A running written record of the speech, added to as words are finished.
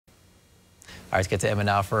right, let's get to Emma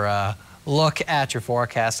now for a look at your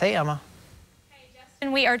forecast. Hey, Emma. Hey,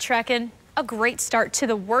 Justin, we are tracking a great start to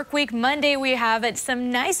the work week. Monday, we have some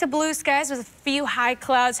nice blue skies with a few high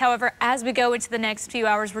clouds. However, as we go into the next few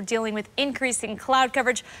hours, we're dealing with increasing cloud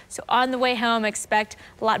coverage. So on the way home, expect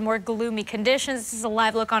a lot more gloomy conditions. This is a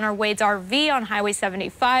live look on our Wade's RV on Highway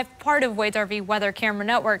 75, part of Wade's RV weather camera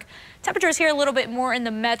network. Temperatures here a little bit more in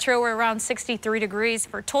the metro. We're around 63 degrees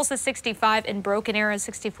for Tulsa, 65 in Broken Arrow,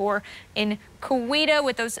 64 in Coweta,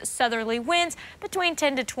 with those southerly winds between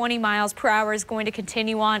 10 to 20 miles per hour is going to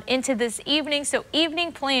continue on into this evening. So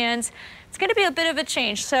evening plans, it's going to be a bit of a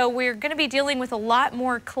change. So we're going to be dealing with a lot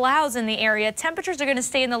more clouds in the area. Temperatures are going to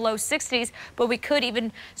stay in the low 60s, but we could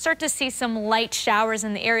even start to see some light showers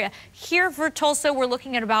in the area. Here for Tulsa, we're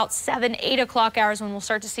looking at about 7, 8 o'clock hours when we'll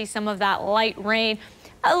start to see some of that light rain.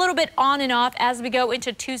 A little bit on and off as we go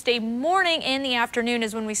into Tuesday morning. In the afternoon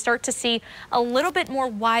is when we start to see a little bit more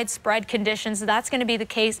widespread conditions. That's going to be the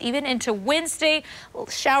case even into Wednesday.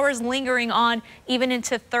 Showers lingering on even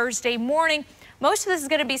into Thursday morning. Most of this is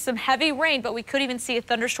going to be some heavy rain, but we could even see a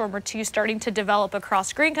thunderstorm or two starting to develop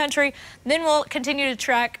across green country. Then we'll continue to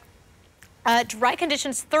track dry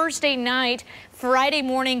conditions Thursday night, Friday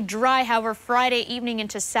morning dry. However, Friday evening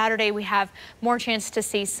into Saturday, we have more chance to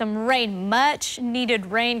see some rain, much needed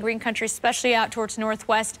rain. Green country, especially out towards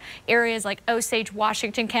northwest areas like Osage,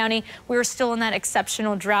 Washington County. We're still in that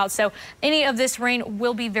exceptional drought. So any of this rain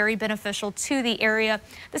will be very beneficial to the area.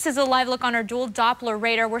 This is a live look on our dual Doppler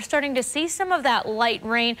radar. We're starting to see some of that light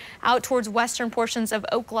rain out towards western portions of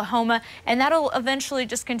Oklahoma, and that'll eventually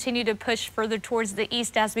just continue to push further towards the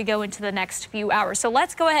east as we go into the next few hours. So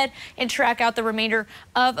let's go ahead and track out the remainder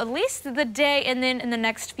of at least the day, and then in the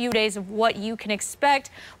next few days of what you can expect.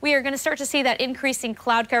 We are going to start to see that increasing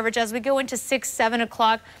cloud coverage as we go into 6, 7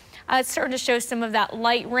 o'clock. It's starting to show some of that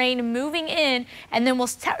light rain moving in, and then we'll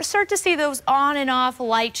start to see those on and off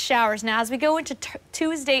light showers. Now, as we go into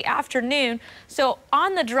Tuesday afternoon, so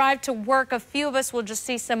on the drive to work, a few of us will just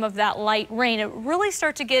see some of that light rain. It really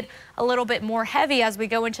starts to get a little bit more heavy as we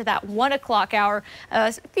go into that 1 o'clock hour.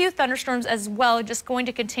 A few thunderstorms as well, just going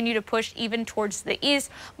to continue to push even towards the east.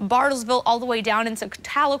 Bartlesville all the way down into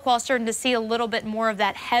Tahlequah, starting to see a little bit more of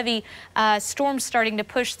that heavy storms starting to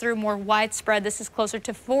push through more widespread. This is closer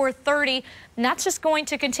to 4:30, and that's just going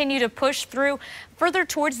to continue to push through further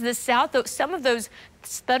towards the south. Though some of those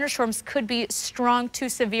thunderstorms could be strong to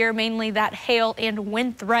severe, mainly that hail and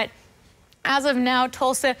wind threat. As of now,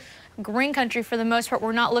 Tulsa, green country for the most part.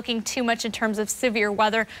 We're not looking too much in terms of severe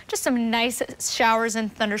weather. Just some nice showers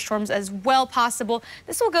and thunderstorms as well possible.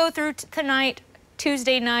 This will go through tonight,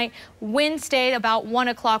 Tuesday night, Wednesday about 1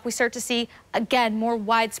 o'clock. We start to see again more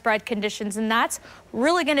widespread conditions, and that's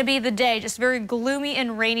really going to be the day. Just very gloomy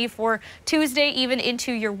and rainy for Tuesday, even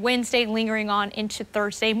into your Wednesday, lingering on into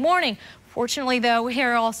Thursday morning. Fortunately, though, we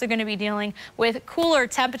are also going to be dealing with cooler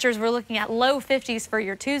temperatures. We're looking at low 50s for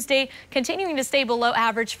your Tuesday, continuing to stay below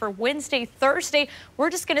average for Wednesday, Thursday. We're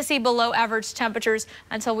just going to see below average temperatures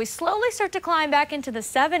until we slowly start to climb back into the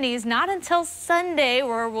 70s, not until Sunday,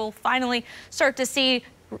 where we'll finally start to see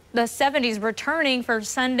the 70s returning for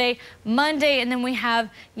Sunday, Monday, and then we have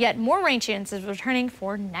yet more rain chances returning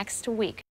for next week.